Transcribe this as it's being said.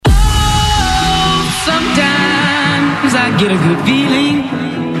get a good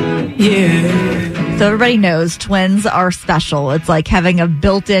feeling. Yeah. So everybody knows twins are special. It's like having a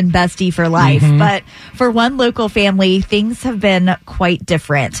built-in bestie for life. But for one local family, things have been quite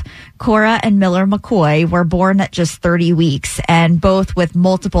different. Cora and Miller McCoy were born at just 30 weeks and both with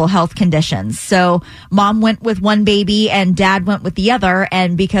multiple health conditions. So mom went with one baby and dad went with the other.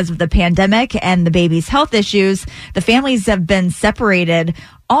 And because of the pandemic and the baby's health issues, the families have been separated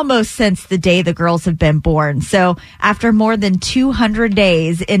almost since the day the girls have been born. So after more than 200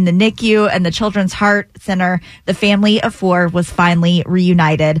 days in the NICU and the Children's Heart Center, the family of four was finally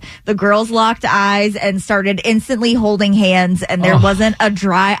reunited. The girls locked eyes and started instantly holding hands, and there wasn't a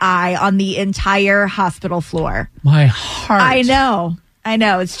dry eye on the entire hospital floor. My heart. I know.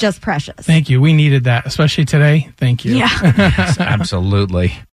 It's just precious. Thank you. We needed that, especially today. Thank you. Yeah. Absolutely.